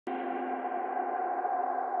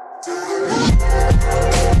Hey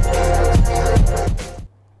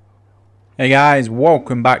guys,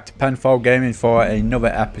 welcome back to Penfold Gaming for another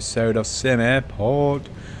episode of Simairport.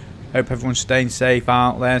 Hope everyone's staying safe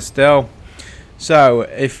out there still. So,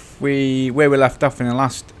 where we left off in the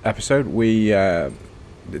last episode, we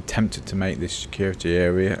attempted to make this security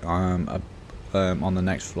area on the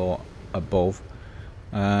next floor above.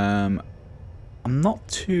 I'm not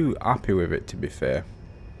too happy with it, to be fair,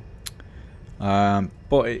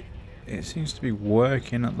 but it seems to be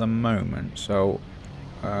working at the moment. So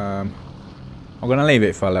I'm going to leave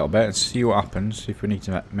it for a little bit and see what happens, see if we need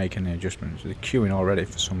to make any adjustments. They're queuing already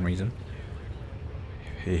for some reason.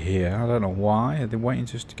 Here, I don't know why. Are they waiting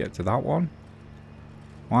just to get to that one?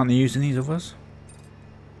 Why aren't they using these others?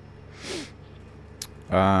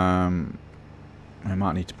 I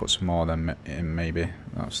might need to put some more of them in, maybe.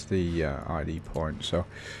 That's the ID point. So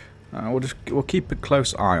we'll keep a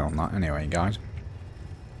close eye on that anyway, guys.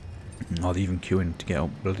 Oh, they're even queuing to get up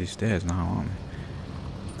bloody stairs now, aren't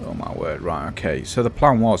they? Oh my word! Right, okay. So the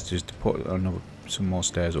plan was just to put some more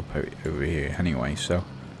stairs up over here anyway. So,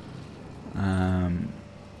 wow,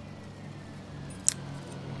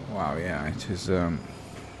 yeah, it is.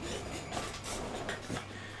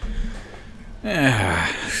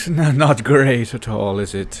 Yeah, not great at all,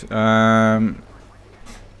 is it?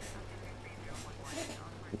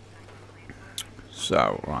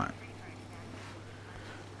 So right.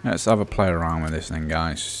 Let's have a play around with this thing,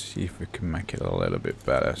 guys. See if we can make it a little bit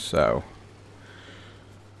better. So,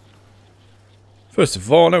 first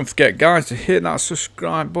of all, don't forget, guys, to hit that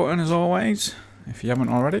subscribe button as always, if you haven't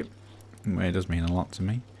already. It does mean a lot to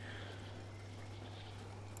me.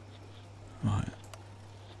 Right.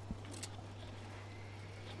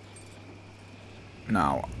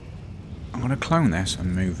 Now, I'm going to clone this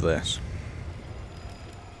and move this.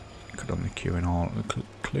 Could only queue in all.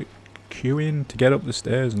 Queuing to get up the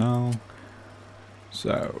stairs now.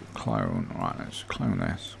 So clone, right, let's clone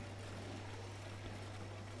this.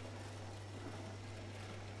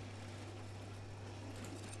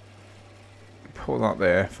 Put that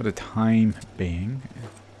there for the time being.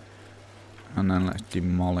 And then let's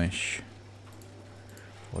demolish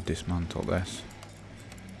or dismantle this.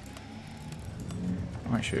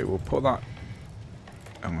 Actually, we'll put that,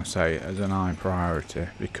 I'm going to say, as an high priority,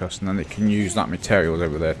 because then they can use that materials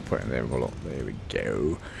over there to put it there. Well, look, there we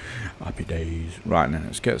go. Happy days. Right, then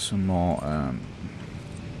let's get some more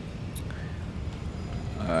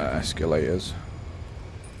escalators.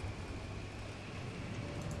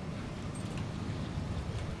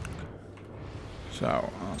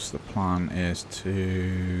 So that's the plan, is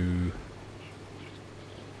to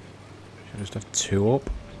just have two up.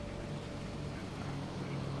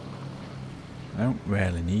 I don't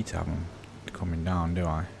really need to have them coming down, do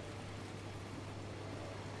I?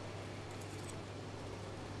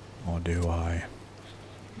 Or do I?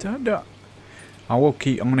 I will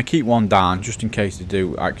keep. I'm going to keep one down just in case they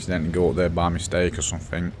do accidentally go up there by mistake or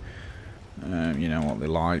something. You know what they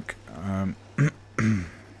like.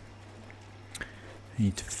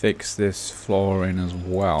 Need to fix this flooring as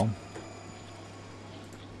well.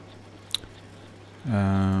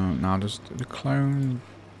 Now, does the clone?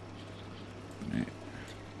 I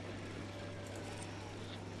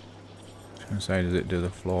was going to say, does it do the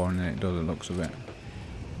floor? And it does. It looks a bit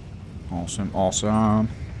awesome. Awesome.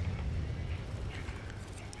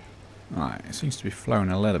 Right, it seems to be flowing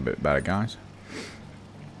a little bit better, guys.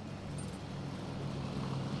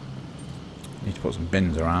 Need to put some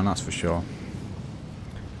bins around, that's for sure.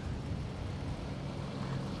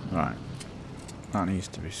 Right, that needs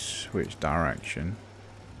to be switched direction.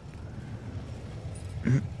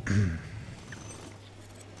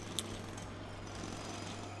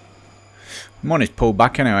 Money's pulled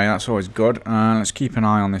back anyway, that's always good. Let's keep an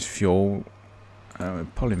eye on this fuel. We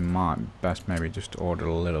probably might be best maybe just order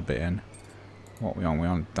a little bit in. What we on? We're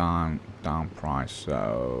on down price,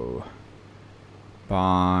 so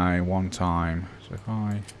buy one time. So if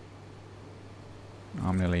how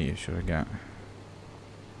many litres should I get?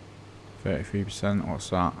 33%,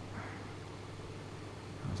 what's that?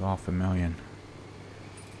 That's 500,000.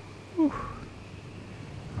 Whew.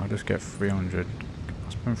 I'll just get 300.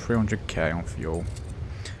 I'll spend 300k on fuel.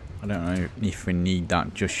 I don't know if we need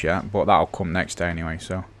that just yet, but that'll come next day anyway,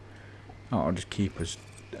 so that'll just keep us,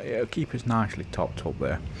 it'll keep us nicely topped up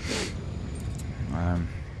there.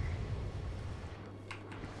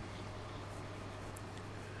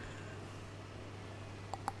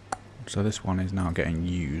 So this one is now getting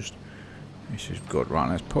used. This is good. Right,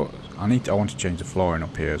 let's put. I want to change the flooring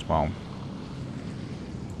up here as well.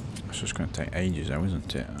 It's just going to take ages, though,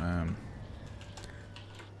 isn't it?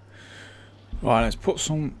 Right, let's put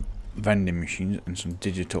some vending machines and some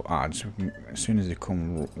digital ads. As soon as they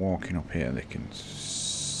come walking up here, they can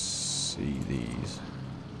see these.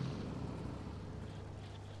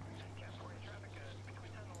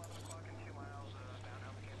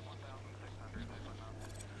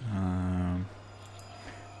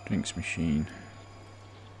 Drinks machine.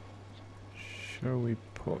 Shall we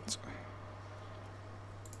put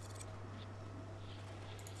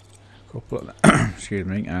a couple of them? Excuse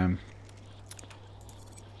me.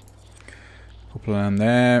 Couple of them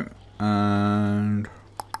there, and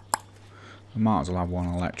we might as well have one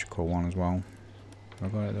electrical one as well.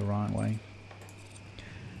 Have I got it the right way?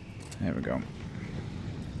 There we go.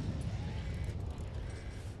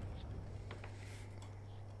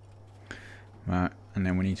 Right, and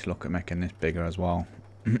then we need to look at making this bigger as well.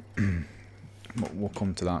 But we'll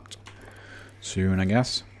come to that soon, I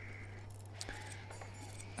guess.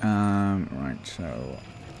 Right, so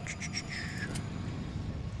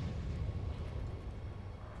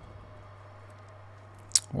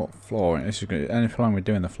what flooring? This is good. Any time we're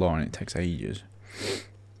doing the flooring, it takes ages.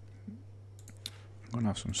 I'm gonna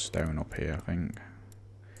have some stone up here, I think,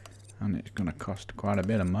 and it's gonna cost quite a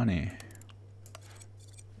bit of money.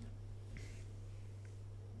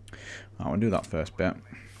 I will do that first bit.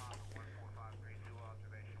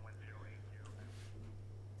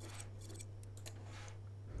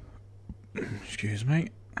 Excuse me.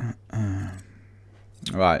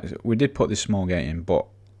 Right, we did put this small gate in, but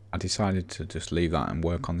I decided to just leave that and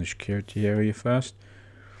work on the security area first.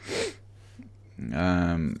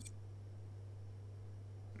 Wow.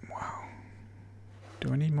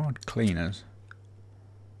 Do I need more cleaners?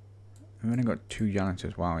 We've only got 2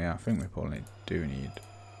 janitors. Wow, yeah, I think we probably do need.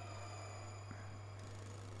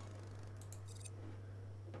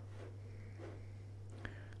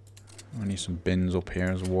 I need some bins up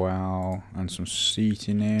here as well, and some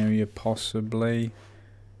seating area possibly.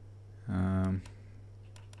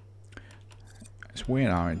 It's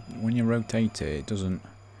weird how when you rotate it, it doesn't.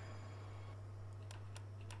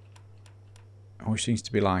 Always seems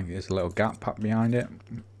to be like there's a little gap packed behind it.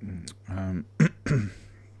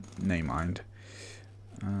 Nay mind.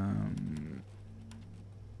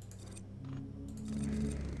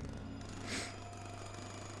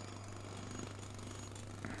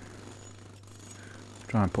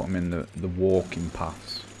 Try and put them in the walking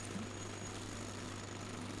paths.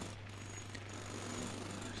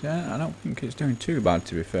 Yeah, I don't think it's doing too bad,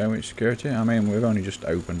 to be fair, with security. I mean, we've only just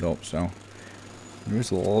opened up, so there is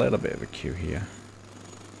a little bit of a queue here.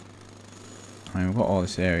 I mean, we've got all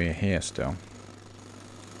this area here still.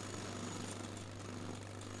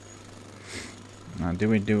 Now, do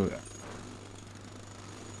we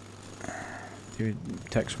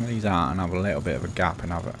take some of these out and have a little bit of a gap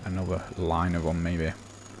and have another line of them, maybe?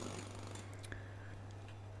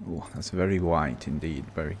 Oh, that's very white indeed,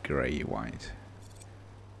 very grey white.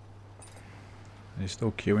 They're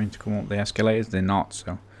still queuing to come up the escalators. They're not,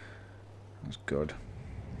 so that's good.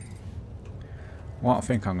 What I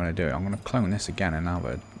think I'm going to do, I'm going to clone this again and have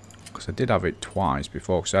it, because I did have it twice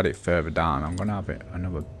before, because I had it further down. I'm going to have it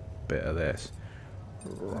another bit of this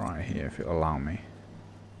right here, if it'll allow me.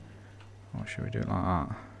 Or should we do it like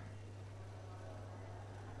that?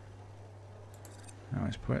 No,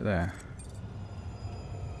 let's put it there.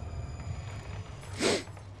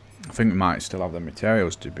 I think we might still have the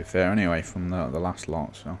materials, to be fair, anyway, from the last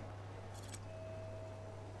lot, so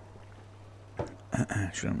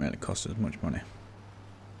shouldn't really cost as much money.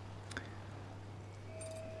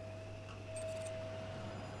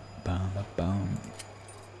 Bam, bam, bam.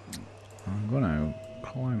 I'm gonna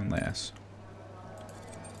climb this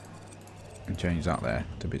and change that there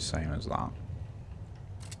to be the same as that.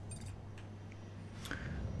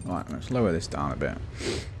 Right, let's lower this down a bit.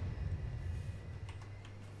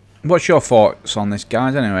 What's your thoughts on this,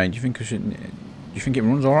 guys? Anyway, do you think it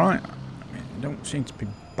runs all right? I mean, it don't seem to be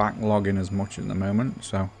backlogging as much at the moment,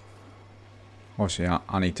 so obviously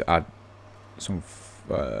I need to add some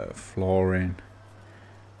flooring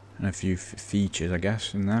and a few features, I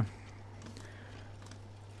guess, in there.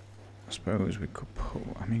 I suppose we could put.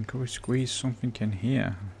 I mean, could we squeeze something in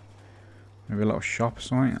here? Maybe a little shop or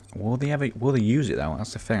something. Will they use it though?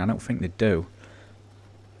 That's the thing. I don't think they do.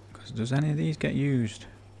 Because does any of these get used?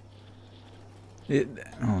 It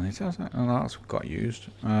does. Oh, that's got used.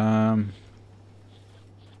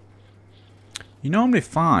 You normally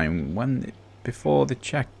find when before they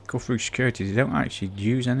go through security, they don't actually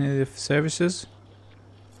use any of the services.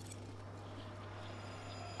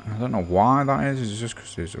 I don't know why that is. It's just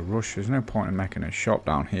because there's a rush. There's no point in making a shop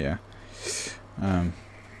down here.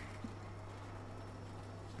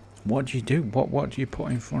 What do you do? What do you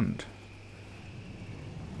put in front?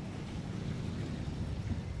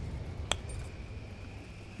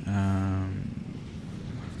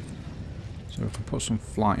 So we can put some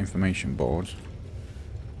flight information boards.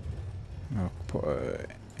 I'll put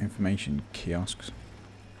information kiosks.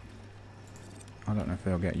 I don't know if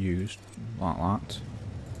they'll get used like that.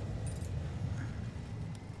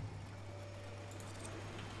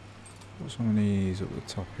 Put some of these at the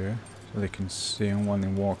top here so they can see them when they're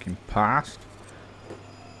walking past.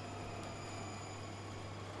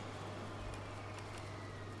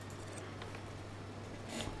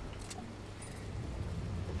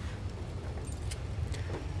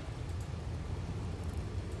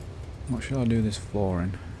 What should I do this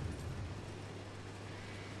flooring?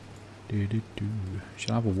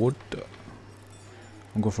 Should I have a wood?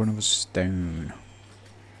 I'll go for another stone.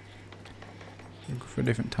 I'll go for a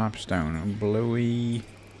different type of stone. A bluey.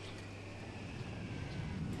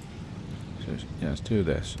 So yeah, let's do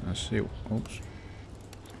this. Let's see. Oops.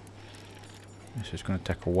 This is going to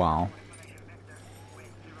take a while.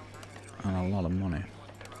 And a lot of money.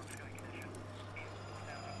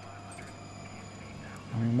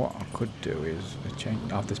 I mean, what I could do is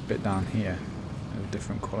have this bit down here. A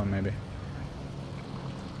different colour maybe.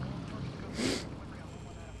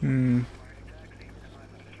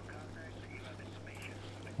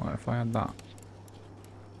 What if I had that?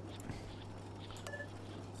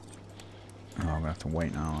 Oh, I'm gonna have to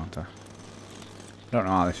wait now, aren't I? I don't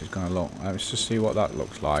know how this is gonna look. Let's just see what that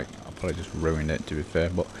looks like. I probably just ruined it, to be fair,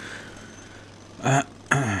 but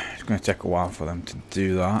it's gonna take a while for them to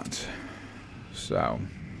do that. So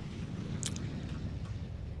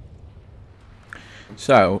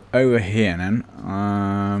over here then,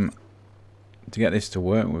 to get this to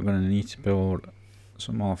work, we're going to need to build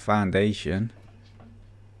some more foundation.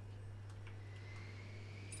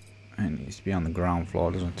 It needs to be on the ground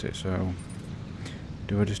floor, doesn't it? So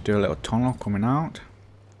do I just do a little tunnel coming out?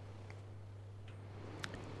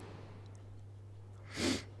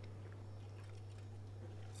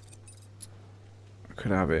 I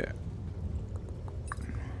could have it.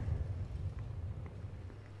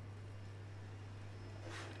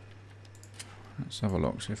 Let's have a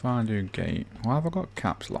look. So if I do gate, why have I got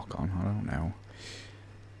caps lock on? I don't know.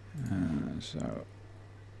 So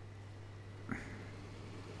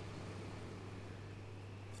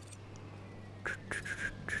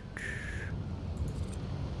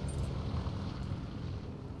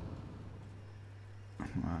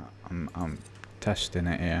I'm testing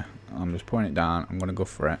it here. I'm just putting it down. I'm gonna go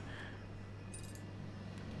for it.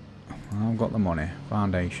 I've got the money,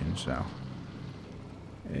 foundation. So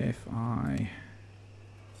if I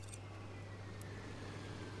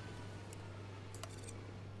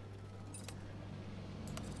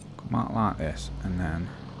come out like this, and then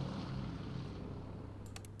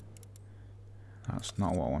that's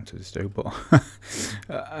not what I wanted to do, but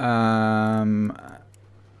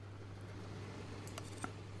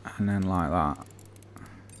and then like that.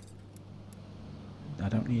 I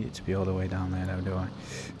don't need it to be all the way down there though, do I?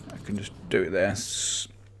 I can just do this.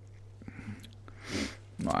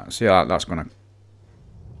 Right, see how that's gonna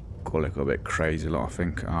go a little bit crazy. I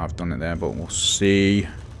think I've done it there, but we'll see.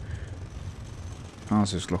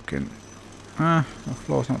 How's this looking? The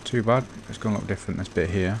floor's not too bad. It's gonna look different this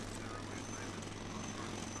bit here.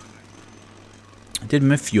 Did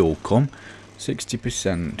my fuel come?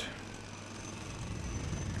 60%.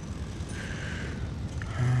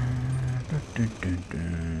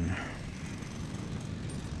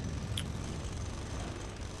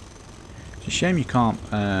 It's a shame you can't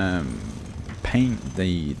paint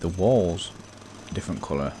the walls a different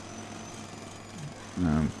colour.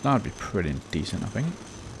 That would be pretty decent, I think.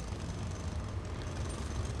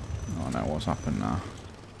 Oh no, what's happened now?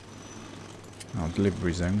 Our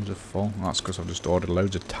delivery zones are full. That's because I've just ordered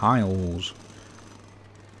loads of tiles.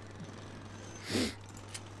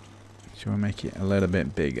 Should we make it a little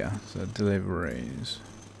bit bigger? So deliveries.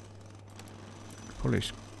 Probably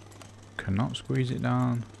cannot squeeze it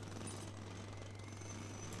down.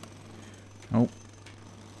 Oh.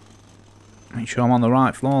 Make sure I'm on the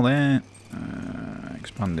right floor there.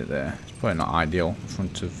 Expand it there. It's probably not ideal in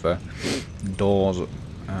front of doors of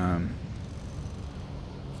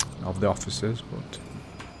the offices, but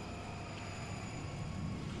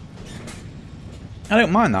I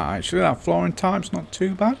don't mind that actually. That flooring type's not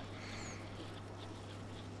too bad.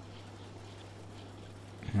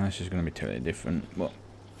 This is going to be totally different, but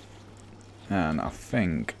and I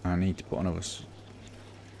think I need to put another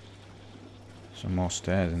some more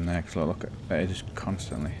stairs in there, because look at it, just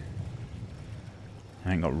constantly.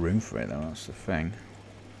 I ain't got room for it though, that's the thing.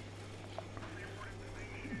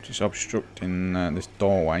 Just obstructing this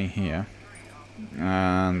doorway here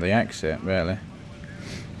and the exit, really.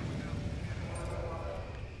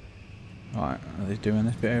 Right, are they doing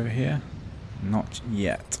this bit over here? Not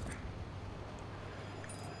yet.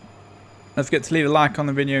 Don't forget to leave a like on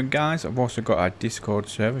the video, guys. I've also got our Discord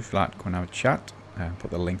server if you'd like to come and have a chat. Put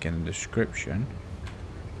the link in the description.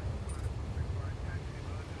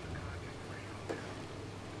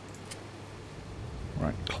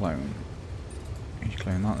 Right, clone. You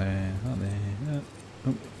clone that there, that there,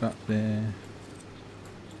 oh, that there.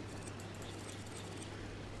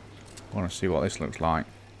 I want to see what this looks like.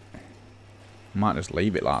 Might just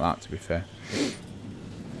leave it like that, to be fair.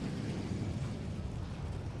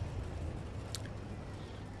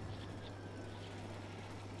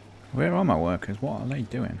 Where are my workers? What are they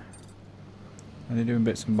doing? Are they doing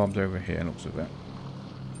bits and bobs over here, looks of it?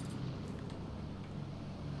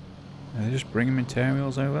 Are they just bringing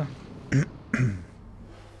materials over?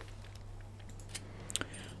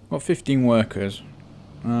 Got 15 workers.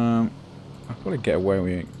 I'll probably get away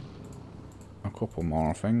with a couple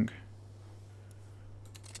more, I think.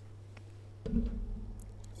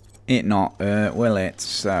 It not, will it?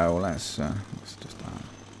 So let's just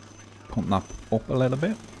pump that up a little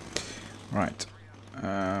bit. Right.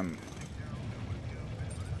 I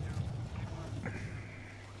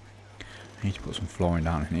need to put some flooring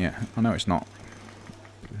down in here. I know it's not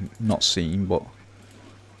seen, but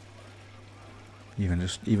even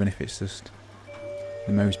if it's just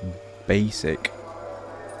the most basic.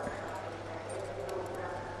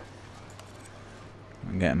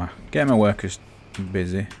 I'm getting my workers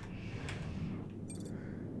busy.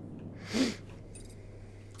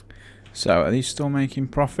 So, are these still making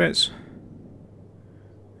profits?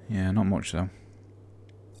 Yeah, not much though.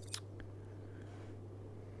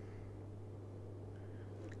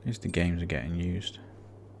 At least the games are getting used.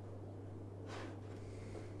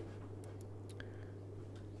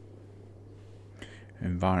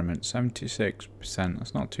 Environment, 76%.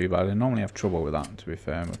 That's not too bad. I normally have trouble with that, to be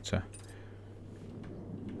fair, but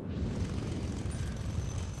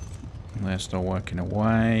they're still working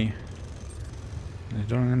away. Have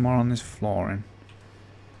they done any more on this flooring?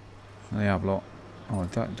 They have, look. Oh,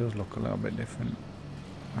 that does look a little bit different.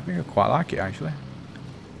 I think I quite like it, actually.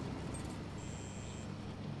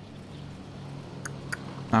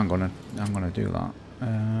 I'm gonna do that.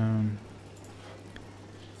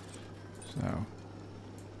 So.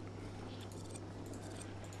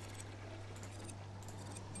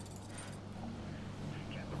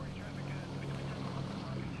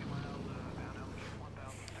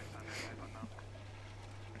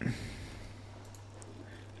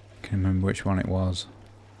 Can't remember which one it was.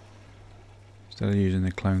 Instead of using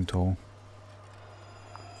the clone tool.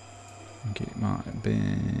 I think it might have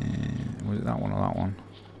been... Was it that one or that one?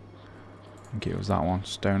 I think it was that one.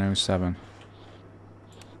 Stone 07.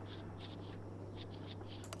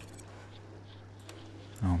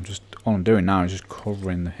 Oh, all I'm doing now is just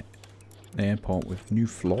covering the airport with new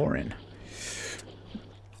flooring.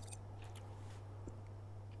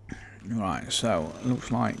 Right, so it looks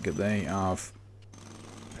like they have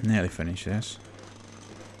nearly finished this.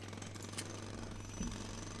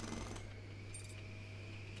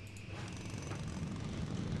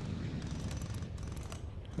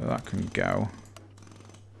 So that can go.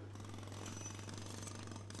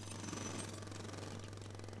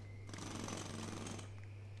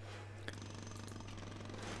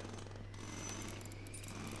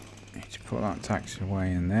 Need to put that taxiway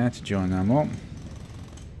in there to join them up.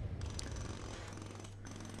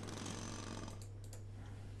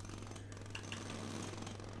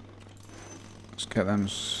 Let's get them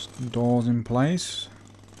doors in place.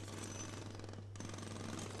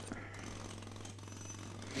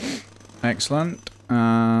 Excellent,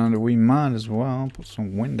 and we might as well put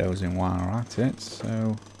some windows in while we're at it, so...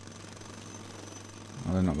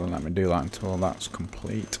 Well, they're not going to let me do that until that's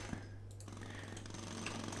complete.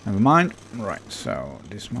 Never mind. Right, so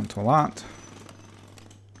dismantle that.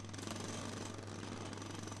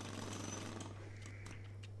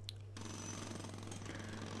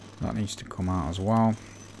 That needs to come out as well.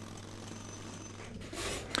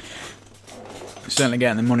 Certainly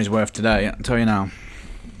getting the money's worth today, I'll tell you now.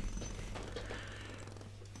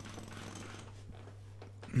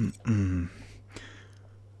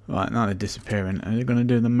 Right, now they're disappearing. Are they going to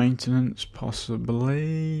do the maintenance?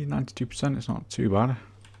 Possibly. 92%, it's not too bad.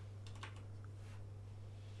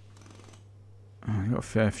 I've got a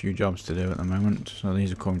fair few jobs to do at the moment. So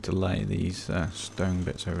these are coming to lay these stone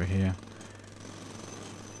bits over here.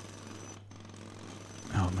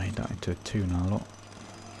 Oh, I made that into a 2 now, look.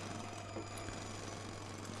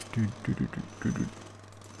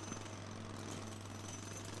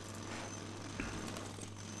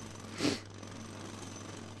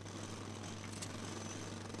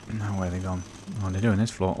 Now where are they gone? Oh, they're doing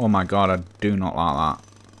this floor. Oh my god, I do not like that.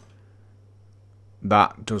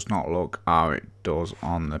 That does not look how it does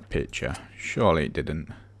on the picture. Surely it didn't.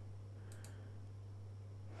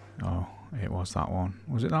 Oh, it was that one.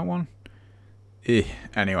 Was it that one?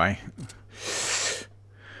 Anyway.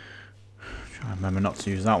 Try to remember not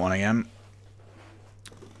to use that one again.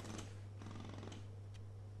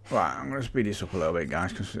 Right, I'm going to speed this up a little bit,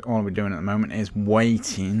 guys, because all we're doing at the moment is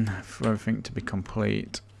waiting for everything to be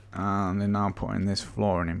complete. And they're now putting this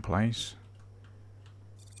flooring in place.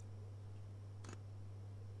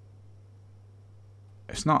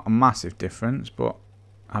 It's not a massive difference, but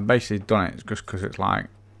I've basically done it just because it's like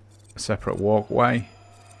a separate walkway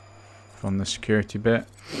from the security bit.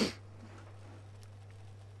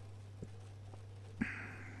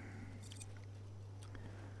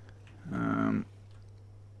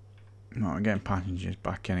 No, we're getting passengers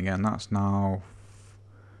back in again. That's now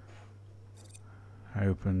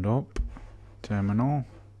opened up. Terminal.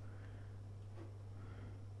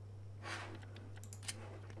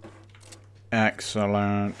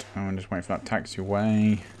 Excellent. I'm just waiting for that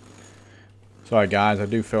taxiway. Sorry guys, I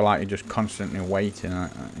do feel like you're just constantly waiting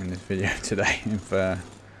in this video today for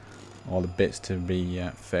all the bits to be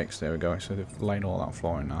fixed. There we go. So they've laid all that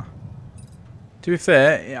flooring now. To be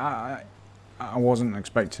fair, I wasn't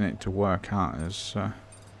expecting it to work out as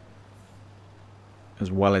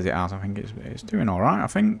well as it has. I think it's doing all right. I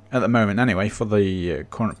think at the moment, anyway, for the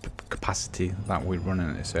current capacity that we're running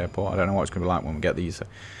at this airport. I don't know what it's going to be like when we get these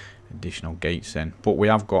additional gates in, but we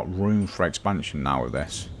have got room for expansion now with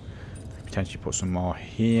this. Potentially put some more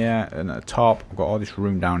here, and at the top I've got all this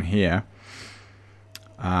room down here,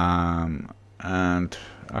 and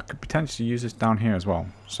I could potentially use this down here as well.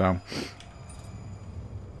 So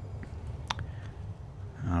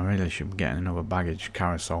I really should be getting another baggage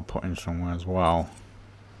carousel put in somewhere as well.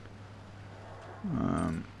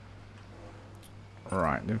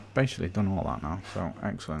 Right, they've basically done all that now, so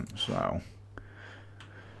excellent. So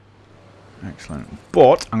excellent.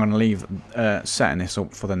 But I'm going to leave setting this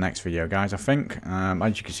up for the next video, guys. I think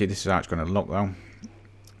as you can see, this is how it's going to look though.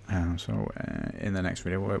 So in the next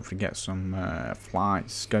video we'll hopefully get some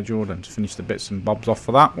flights scheduled and finish the bits and bobs off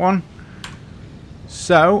for that one.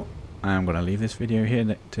 So I'm going to leave this video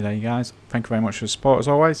here today, guys. Thank you very much for the support as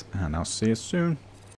always, and I'll see you soon.